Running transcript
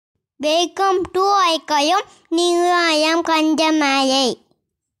Welcome to ஐக்கயம் நியூயம் Kanjamalai.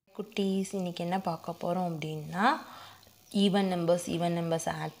 குட்டீஸ் இன்னைக்கு என்ன பார்க்க போகிறோம் அப்படின்னா ஈவன் நம்பர்ஸ்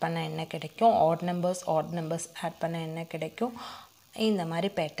ஆட் பண்ண என்ன கிடைக்கும், ஆட் நம்பர்ஸ் ஆட் பண்ண என்ன கிடைக்கும், இந்த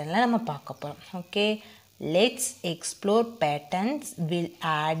மாதிரி பேட்டர்னில் நம்ம பார்க்க போகிறோம். Okay, let's explore patterns will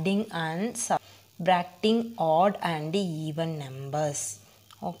adding and subtracting add and even numbers.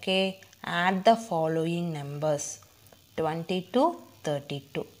 Okay, add the following numbers 22,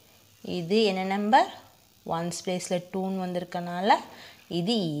 32. இது என்ன நம்பர்? ஒன்ஸ் பிளேஸில் 2ன்னு வந்திருக்கனால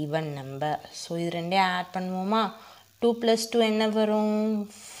இது ஈவன் நம்பர். ஸோ இது ரெண்டையும் ஆட் பண்ணுவோமா? 2 + 2 என்ன வரும்?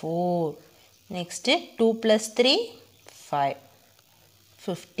 4. நெக்ஸ்ட்டு 2 + 3 5,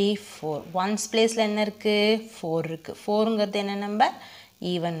 54. ஒன்ஸ் பிளேஸில் என்ன இருக்குது? 4 இருக்குது. 4ங்கிறது என்ன number?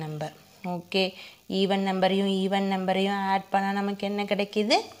 Even number. Okay, even நம்பரையும் ஆட் பண்ணால் நமக்கு என்ன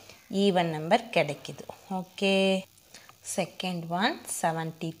கிடைக்கிது? ஈவன் நம்பர் கிடைக்கிது. Okay, second one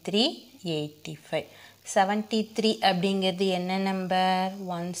 73, 85. 73 அப்படிங்கிறது என்ன நம்பர்?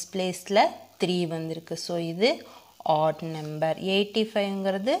 ஒன்ஸ் பிளேஸில் 3 வந்திருக்கு. ஸோ இது ஆட் நம்பர்.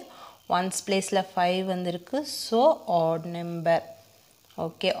 85ங்கிறது ஒன்ஸ் பிளேஸில் 5 வந்திருக்கு. So add number.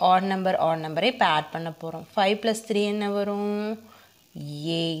 Okay, add நம்பரை இப்போ ஆட் பண்ண போகிறோம். 5 + 3 என்ன வரும்?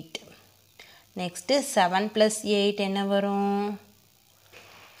 8. நெக்ஸ்ட்டு 7 + 8 என்ன வரும்?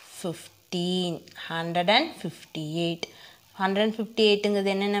 15. 158. 158ங்கிறது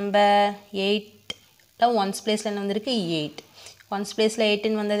என்ன நம்பர்? 8ல் ஒன்ஸ் பிளேஸில் என்ன வந்திருக்கு? 8. ஒன்ஸ் பிளேஸில்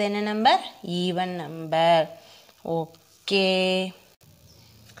 8ன்னு வந்தது என்ன number? Even number. Okay,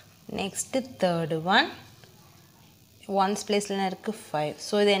 next third one once பிளேஸில் என்ன இருக்குது? 5.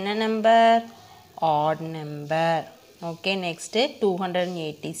 ஸோ இது என்ன number? Add number. Okay, next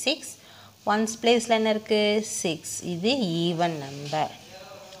 286. Once பிளேஸில் என்ன இருக்குது? 6. இது ஈவன் நம்பர்.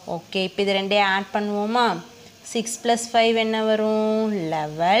 ஓகே, இப்போ இது ரெண்டையும் ஆட் பண்ணுவோமா? 6 + 5 என்ன வரும்?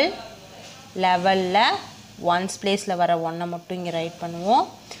 11. 11ல் ஒன்ஸ் பிளேஸில் வர 1 மட்டும் இங்கே ரைட் பண்ணுவோம்.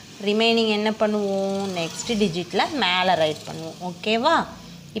 ரிமைனிங் என்ன பண்ணுவோம்? நெக்ஸ்ட் டிஜிட்டில் மேலே ரைட் பண்ணுவோம். ஓகேவா?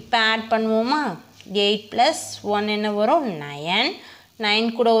 இப்போ ஆட் பண்ணுவோமா? 8 + 1 என்ன வரும்? 9.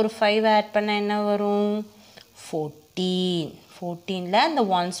 9 கூட ஒரு 5 ஆட் பண்ண என்ன வரும்? 14. 14ல் இந்த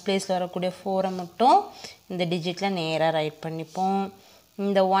ஒன்ஸ் பிளேஸில் வரக்கூடிய 4 மட்டும் இந்த டிஜிட்டில் நேராக ரைட் பண்ணிப்போம்.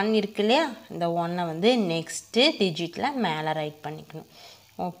 இந்த 1 இருக்கு இல்லையா, இந்த 1 வந்து நெக்ஸ்ட்டு டிஜிட்டில் மேலே ரைட் பண்ணிக்கணும்.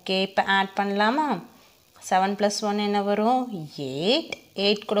 ஓகே, இப்போ ஆட் பண்ணலாமா? 7 + 1 என்ன வரும்? 8.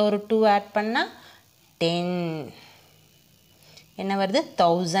 8 கூட ஒரு 2 ஆட் பண்ணால் 10. என்ன வருது?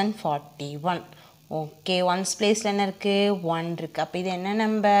 1041. ஓகே, ஒன்ஸ் பிளேஸில் என்ன இருக்குது? 1 இருக்குது. அப்போ இது என்ன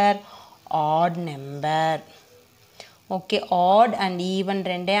number? Add number. Okay, add and even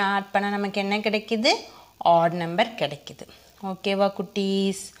ரெண்டையும் ஆட் பண்ணால் நமக்கு என்ன கிடைக்கிது? ஆட் நம்பர் கிடைக்கிது. ஓகேவா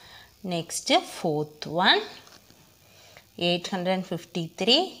குட்டீஸ்? Next fourth one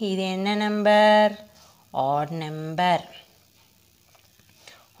 853. இது என்ன number? Add number.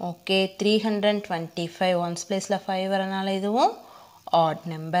 Okay, 325. Once பிளேஸில் 5 வரனால இதுவும் ஆட்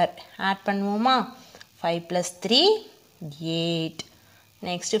நம்பர். ஆட் பண்ணுவோமா? 5 + 3 8.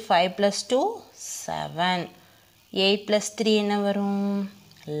 நெக்ஸ்ட்டு 5 + 2 7. 8 + 3 என்ன வரும்?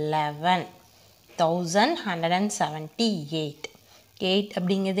 11. 1178. 8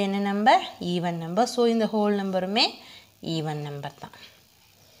 அப்படிங்கிறது என்ன நம்பர்? Even number. ஸோ இந்த ஹோல் நம்பருமே ஈவன் நம்பர் தான்.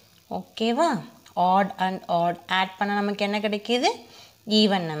 ஓகேவா? ஆட் அண்ட் ஆட் ஆட் பண்ண நமக்கு என்ன கிடைக்கிது?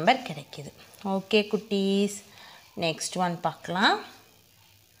 ஈவன் நம்பர் கிடைக்கிது. ஓகே குட்டீஸ், நெக்ஸ்ட் ஒன் பார்க்கலாம்.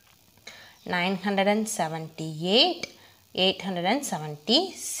 978,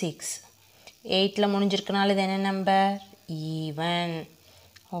 876. 8ல் முடிஞ்சிருக்கனால இது என்ன நம்பர்? ஈவன்.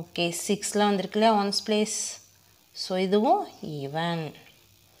 ஓகே, 6ல் வந்திருக்கு இல்லையா ஒன்ஸ் பிளேஸ். ஸோ இதுவும் ஈவன்.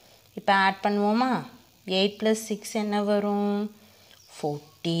 இப்போ ஆட் பண்ணுவோமா? 8 + 6 என்ன வரும்?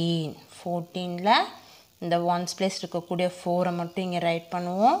 14. 14ல் இந்த ஒன்ஸ் பிளேஸ் இருக்கக்கூடிய 4 மட்டும் இங்கே ரைட்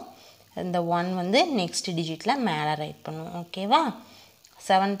பண்ணுவோம். இந்த 1 வந்து நெக்ஸ்ட் டிஜிட்டில் மேலே ரைட் பண்ணுவோம். ஓகேவா?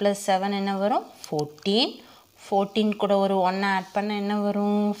 7 + 7 என்ன வரும்? 14. 14 கூட ஒரு 1 ஆட் பண்ண என்ன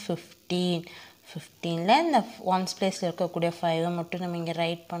வரும்? 15. 15ல் இந்த ஒன்ஸ் பிளேஸில் இருக்கக்கூடிய 5 மட்டும் நம்ம இங்கே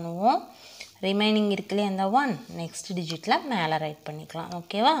ரைட் பண்ணுவோம். ரிமைனிங் இருக்குல்லையே அந்த 1 நெக்ஸ்ட் டிஜிட்டில் மேலே ரைட் பண்ணிக்கலாம்.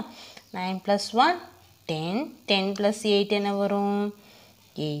 ஓகேவா? 9 + 1 10. 10 + 8 என்ன வரும்?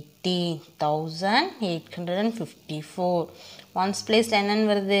 18. 1854. ஒன்ஸ் பிளேஸில்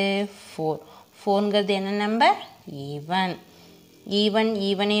என்னென்னு வருது? 4. 4ங்கிறது என்ன நம்பர்? ஈவன்.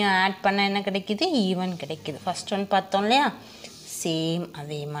 ஈவனையும் ஆட் பண்ண என்ன கிடைக்கிது? ஈவன் கிடைக்கிது. ஃபஸ்ட் ஒன் பார்த்தோம் இல்லையா, சேம்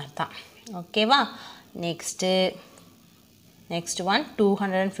அதே மாதிரி தான். ஓகேவா? Next one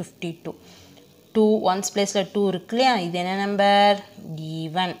 252. 2 ஒன்ஸ் பிளேஸில் 2 இருக்கு இல்லையா, இது என்ன number?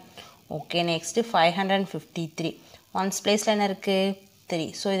 Even. Okay, next 553. Once பிளேஸில் என்ன இருக்குது? 3.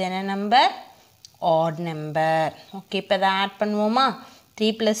 ஸோ இது என்ன நம்பர்? odd number. ஓகே, இப்போ இதை ஆட் பண்ணுவோமா?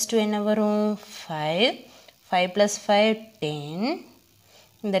 3 + 2 என்ன வரும்? 5. 5 + 5 10.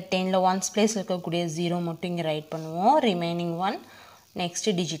 இந்த 10ல் ஒன்ஸ் பிளேஸ் இருக்கக்கூடிய 0 மட்டும் இங்கே ரைட் பண்ணுவோம். ரிமைனிங் 1 நெக்ஸ்ட்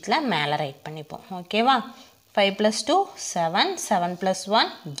டிஜிட்டில் மேலே ரைட் பண்ணிப்போம். ஓகேவா? 5 + 2 7. 7 +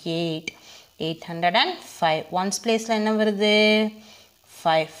 1 8. 805. ஒன்ஸ் பிளேஸில் என்ன வருது?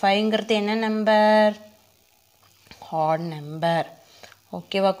 5. 5ங்கிறது என்ன நம்பர்? odd number.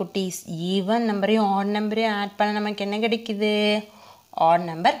 ஓகேவா குட்டீஸ்? ஈவன் நம்பரையும் ஆட் நம்பரையும் ஆட் பண்ண நமக்கு என்ன கிடைக்குது? ஆட்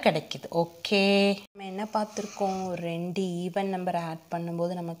நம்பர் கிடைக்குது. ஓகே, நம்ம என்ன பார்த்துருக்கோம்? 2 ஈவன் நம்பர் ஆட்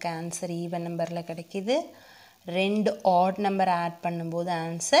பண்ணும்போது நமக்கு ஆன்சர் ஈவன் நம்பரில் கிடைக்குது. 2 ஆட் நம்பர் ஆட் பண்ணும்போது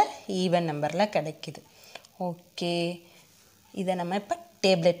ஆன்சர் ஈவன் நம்பரில் கிடைக்குது. ஓகே, இதை நம்ம இப்போ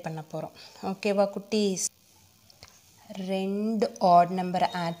டேபிளேட் பண்ண போகிறோம். ஓகேவா குட்டீஸ்? 2 ஆட் நம்பரை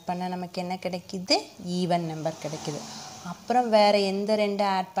ஆட் பண்ண நமக்கு என்ன கிடைக்குது? ஈவன் நம்பர் கிடைக்குது. அப்புறம் வேறு எந்த 2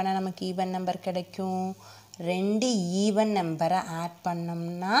 ஆட் பண்ண நமக்கு ஈவன் நம்பர் கிடைக்கும்? 2 ஈவன் நம்பரை ஆட்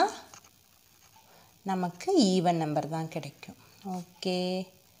பண்ணோம்னா நமக்கு ஈவன் நம்பர் தான் கிடைக்கும். ஓகே,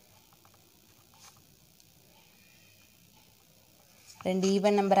 2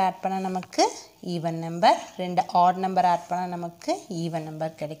 ஈவன் நம்பர் ஆட் பண்ணால் நமக்கு even number, 2 add number add பண்ணால் நமக்கு ஈவன்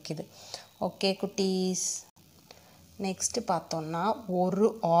நம்பர் கிடைக்குது. ஓகே குட்டீஸ், நெக்ஸ்ட்டு பார்த்தோம்னா ஒரு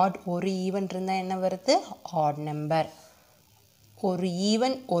ஆட் ஒரு ஈவன் இருந்தால் என்ன வருது? Add number. ஒரு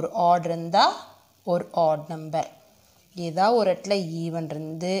ஈவன் ஒரு ஆட் இருந்தால் ஒரு ஆட் நம்பர். ஏதாவது ஒரு இடத்துல ஈவன்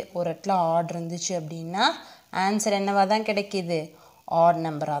இருந்து ஒரு இடத்துல ஆட் இருந்துச்சு அப்படின்னா ஆன்சர் என்னவா தான் கிடைக்கிது? ஆட்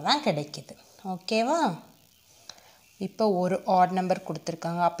நம்பராக தான் கிடைக்கிது. ஓகேவா? இப்போ ஒரு ஆட் நம்பர்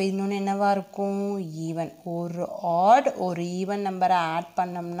கொடுத்துருக்காங்க. அப்போ இன்னொன்று என்னவா இருக்கும்? ஈவன். ஒரு ஆட் ஒரு ஈவன் நம்பரை ஆட்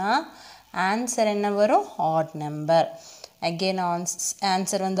பண்ணோம்னா ஆன்சர் என்ன வரும்? Add number. அகெயின்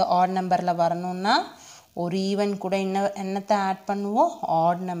ஆன்சர் வந்து ஆட் நம்பரில் வரணும்னா ஒரு ஈவன் கூட என்னத்தை ஆட் பண்ணுவோம்?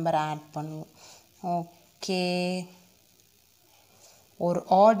 ஆட் நம்பர் ஆட் பண்ணுவோம். ஓகே, ஒரு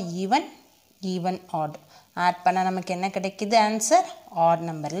add even, even add add பண்ணால் நமக்கு என்ன கிடைக்குது? ஆன்சர் ஆட்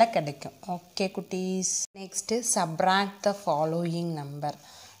நம்பரில் கிடைக்கும். ஓகே குட்டீஸ், next subtract the following number.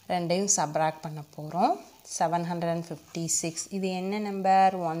 ரெண்டையும் சப்ராக்ட் பண்ண போகிறோம். 756. இது என்ன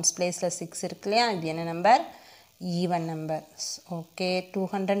நம்பர்? ஒன்ஸ் பிளேஸில் 6 இருக்கு இல்லையா? இது என்ன number? Even number. Okay,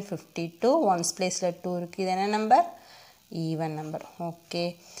 252 once பிளேஸில் 2 இருக்குது. இது என்ன நம்பர்? Even number. ஓகே,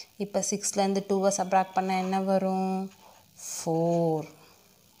 இப்போ 6லேருந்து 2வை சப்ராக்ட் பண்ணால் என்ன வரும்? 4.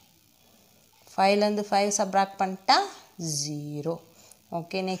 5லேருந்து 5 சப்ராக்ட் பண்ணிட்டா 0.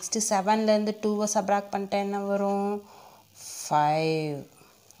 ஓகே, நெக்ஸ்ட்டு 7லேருந்து 2வை சப்ராக்ட் பண்ணிட்டா என்ன வரும்? 5.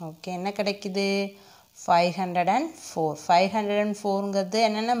 ஓகே, என்ன கிடைக்குது? 504. 504ங்கிறது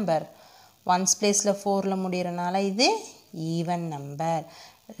என்ன நம்பர்? ஒன்ஸ் பிளேஸில் 4ல் முடிகிறனால இது ஈவன் நம்பர்.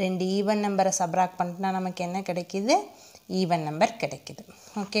 2 ஈவன் நம்பரை சப்ராக்ட் பண்ணிட்டா நமக்கு என்ன கிடைக்கிது? ஈவன் நம்பர் கிடைக்கிது.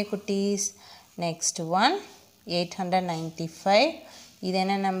 ஓகே குட்டீஸ், நெக்ஸ்ட் ஒன் 895. இது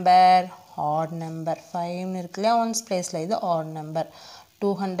என்ன நம்பர்? Add number. 5ன்னு இருக்குல்லையா ஒன்ஸ் பிளேஸில், இது ஆட் நம்பர்.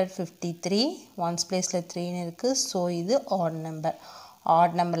 253 ஒன்ஸ் பிளேஸில் 3ன்னு இருக்குது. ஸோ இது ஆட் நம்பர்.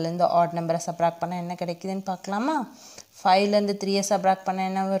 ஆட் நம்பர்லேருந்து ஆட் நம்பரை சப்ராக்ட் பண்ணால் என்ன கிடைக்குதுன்னு பார்க்கலாமா? 5லேருந்து 3யை சப்ராக்ட் பண்ணால்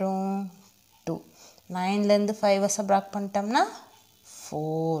என்ன வரும்? 2. 9லேருந்து 5வை சப்ராக்ட் பண்ணிட்டோம்னா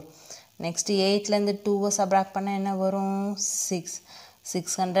 4. நெக்ஸ்ட்டு 8லேருந்து 2வை சப்ராக்ட் பண்ணால் என்ன வரும்? 6.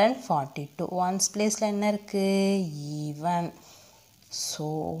 642. ஒன்ஸ் பிளேஸில் என்ன இருக்குது? ஈவன். ஸோ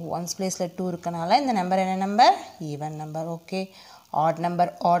ஒன்ஸ் பிளேஸில் 2 இருக்கனால இந்த நம்பர் என்ன number? Even number. Okay, add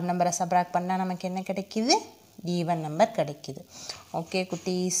நம்பரை சப்ராக்ட் பண்ணால் நமக்கு என்ன கிடைக்கிது? ஈவன் நம்பர் கிடைக்கிது. ஓகே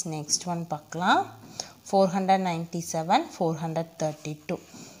குட்டீஸ், நெக்ஸ்ட் ஒன் பார்க்கலாம். 497 432.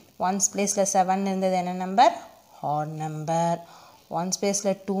 ஒன்ஸ் பிளேஸில் 7 இருந்தது என்ன நம்பர்? Add number. ஒன்ஸ்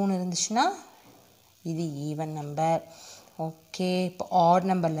பிளேஸில் 2ன்னு இருந்துச்சுன்னா இது ஈவன் நம்பர். ஓகே, இப்போ ஆட்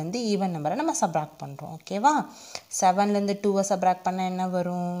நம்பர்லேருந்து ஈவன் நம்பரை நம்ம சப்ராக்ட் பண்ணுறோம். ஓகேவா? 7லேருந்து 2வை சப்ராக்ட் பண்ணால் என்ன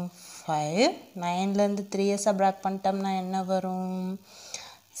வரும்? 5. 9லேருந்து 3யை சப்ராக்ட் பண்ணிட்டோம்னா என்ன வரும்?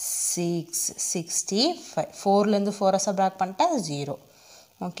 6. 65. 4லேருந்து 4ரை சப்ராக்ட் பண்ணிட்டா 0.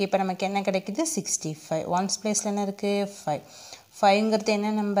 ஓகே, இப்போ நமக்கு என்ன கிடைக்குது? 65. ஒன்ஸ் பிளேஸில் என்ன இருக்குது? 5. 5ங்கிறது என்ன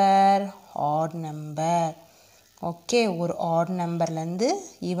நம்பர்? Add number. ஓகே, ஒரு ஆட் நம்பர்லேருந்து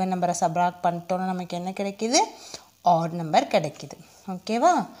ஈவன் நம்பரை சப்ராக்ட் பண்ணிட்டோன்னா நமக்கு என்ன கிடைக்கிது? ஆட் நம்பர் கிடைக்கிது.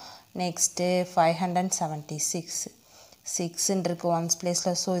 ஓகேவா? நெக்ஸ்ட்டு 576. 6ன்னு இருக்குது ஒன்ஸ்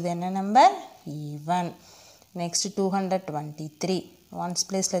பிளேஸில். ஸோ இது என்ன நம்பர்? ஈவன். நெக்ஸ்ட்டு 223. ஒன்ஸ்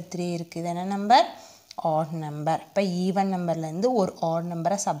பிளேஸில் 3 இருக்குது. இது என்ன நம்பர்? Add number. இப்போ ஈவன் நம்பர்லேருந்து ஒரு ஆட்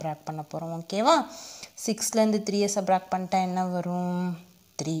நம்பரை சப்ராக்ட் பண்ண போகிறோம். ஓகேவா? 6லேருந்து 3யை சப்ராக்ட் பண்ணிட்டா என்ன வரும்?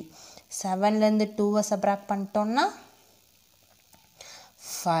 3. 7லேருந்து 2வை சப்ராக்ட் பண்ணிட்டோன்னா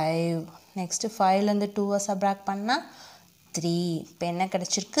 5. நெக்ஸ்ட்டு 5லேருந்து 2வை சப்ராக்ட் பண்ணால் 3 இப்போ என்ன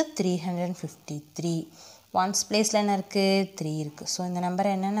கிடச்சிருக்கு 353 ஒன்ஸ் பிளேஸில் என்ன இருக்குது 3 இருக்குது ஸோ இந்த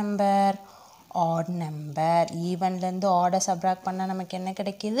நம்பர் என்ன நம்பர் ஆட் நம்பர் ஈவன்லேருந்து ஆடை சப்ராக்ட் பண்ணால் நமக்கு என்ன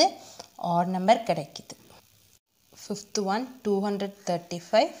கிடைக்கிது ஆட் நம்பர் கிடைக்கிது ஃபிஃப்த் ஒன்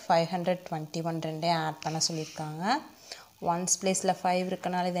 235 521 ரெண்டையும் ஆட் பண்ண சொல்லியிருக்காங்க ஒன்ஸ் பிளேஸில் 5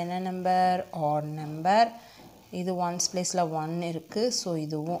 இருக்கனால இது என்ன நம்பர் ஆட் நம்பர் இது ஒன்ஸ் பிளேஸில் 1 இருக்குது ஸோ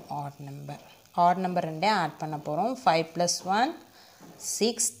இதுவும் ஆட் நம்பர் ரெண்டையும் ஆட் பண்ண போகிறோம் 5 + 1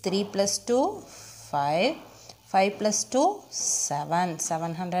 6 3 + 2 5 5 + 2 7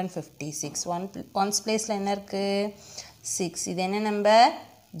 756 ஒன்ஸ் பிளேஸில் என்ன இருக்குது 6 இது என்ன number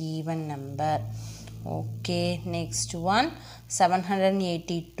even number okay next one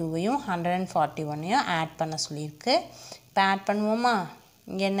 782ஐயும் 141ஐயும் add பண்ண சொல்லியிருக்கு இப்போ ஆட் பண்ணுவோமா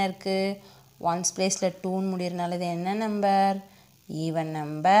இங்கே என்ன இருக்குது ஒன்ஸ் பிளேஸில் 2ன்னு முடியறனால இது என்ன number even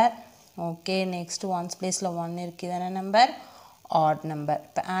number okay next once பிளேஸில் 1 இருக்குது இது என்ன நம்பர் ஆட் நம்பர்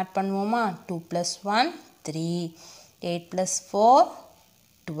இப்போ ஆட் பண்ணுவோமா 2 + 1 3 8 + 4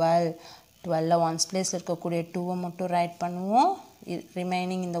 12 12 ஒன்ஸ் பிளேஸில் இருக்கக்கூடிய 2ஐ மட்டும் ரைட் பண்ணுவோம்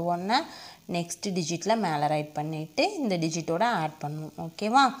ரிமைனிங் இந்த 1ஐ நெக்ஸ்ட் டிஜிட்டில் மேலே ரைட் பண்ணிவிட்டு இந்த டிஜிட்டோட ஆட் பண்ணுவோம்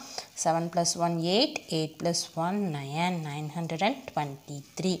ஓகேவா 7 + 1 8 8 + 1 9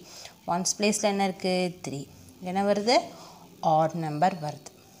 923 ஒன்ஸ் பிளேஸில் என்ன இருக்குது 3 என்ன வருது ஆட் நம்பர் வருது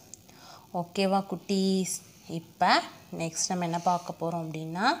ஓகேவா குட்டீஸ் இப்போ நெக்ஸ்ட் நம்ம என்ன பார்க்க போகிறோம்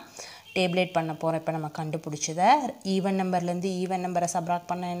அப்படின்னா டேபிளேட் பண்ண போகிறோம் இப்போ நம்ம கண்டுபிடிச்சதை ஈவன் நம்பர்லேருந்து ஈவன் நம்பரை சப்ராக்ட்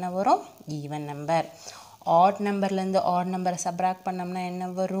பண்ணால் என்ன வரும் ஈவன் நம்பர் ஆட் நம்பர்லேருந்து ஆட் நம்பரை சப்ராக்ட் பண்ணோம்னா என்ன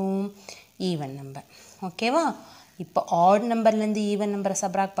வரும் ஈவன் நம்பர் ஓகேவா இப்போ ஆட் நம்பர்லேருந்து ஈவன் நம்பரை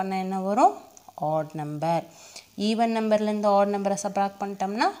சப்ராக்ட் பண்ணால் என்ன வரும் ஆட் நம்பர் ஈவன் நம்பர்லேருந்து ஆட் நம்பரை சப்ராக்ட்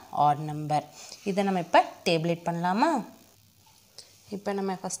பண்ணிட்டோம்னா ஆட் நம்பர் இதை நம்ம இப்போ டேபிளேட் பண்ணலாமா இப்போ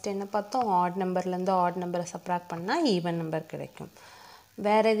நம்ம ஃபஸ்ட்டு என்ன பார்த்தோம் ஆட் நம்பர்லேருந்து ஆட் நம்பரை சப்ராக்ட் பண்ணால் ஈவன் நம்பர் கிடைக்கும்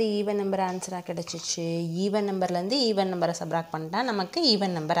வேறு எது ஈவன் நம்பர் ஆன்சராக கிடச்சிச்சு ஈவன் நம்பர்லேருந்து ஈவன் நம்பரை சப்ராக்ட் பண்ணிட்டா நமக்கு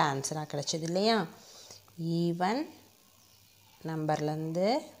ஈவன் நம்பர் ஆன்சராக கிடச்சிது இல்லையா ஈவன் நம்பர்லேருந்து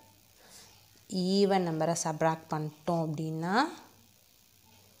ஈவன் நம்பரை சப்ராக்ட் பண்ணிட்டோம் அப்படின்னா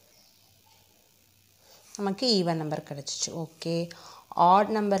நமக்கு ஈவன் நம்பர் கிடச்சிச்சு ஓகே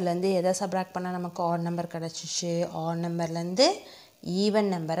ஆட் நம்பர்லேருந்து எதை சப்ராக்ட் பண்ணால் நமக்கு ஆட் நம்பர் கிடச்சிச்சு ஆட் நம்பர்லேருந்து ஈவன்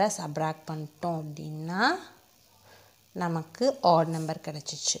நம்பரை சப்ராக்ட் பண்ணிட்டோம் அப்படின்னா நமக்கு ஆட் நம்பர்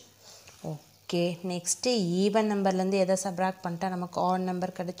கிடச்சிச்சு ஓகே நெக்ஸ்ட்டு ஈவன் நம்பர்லேருந்து எதை சப்ராக்ட் பண்ணிட்டா நமக்கு ஆட்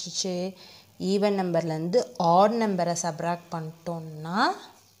நம்பர் கிடச்சிச்சு ஈவன் நம்பர்லேருந்து ஆட் நம்பரை சப்ராக்ட் பண்ணிட்டோம்னா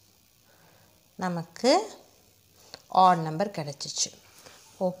நமக்கு ஆட் நம்பர் கிடச்சிச்சு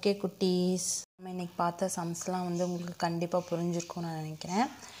ஓகே குட்டீஸ் நம்ம இன்றைக்கி பார்த்த சம்ஸ்லாம் வந்து உங்களுக்கு கண்டிப்பாக புரிஞ்சிருக்கும்னு நான் நினைக்கிறேன்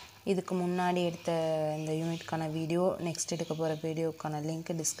இதுக்கு முன்னாடி எடுத்த இந்த யூனிட்கான வீடியோ நெக்ஸ்ட் எடுக்க போகிற வீடியோக்கான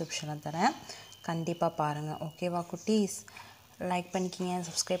லிங்க் டிஸ்கிரிப்ஷனில் தரேன் கண்டிப்பாக பாருங்கள் ஓகேவா குட்டீஸ் லைக் பண்ணிக்கிங்க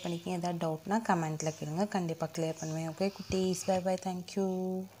சப்ஸ்கிரைப் பண்ணிக்கிங்க ஏதாவது டவுட்னா கமெண்ட்டில் கேளுங்க கண்டிப்பாக கிளியர் பண்ணுவேன் ஓகே குட்டீஸ் பை பை தேங்க்யூ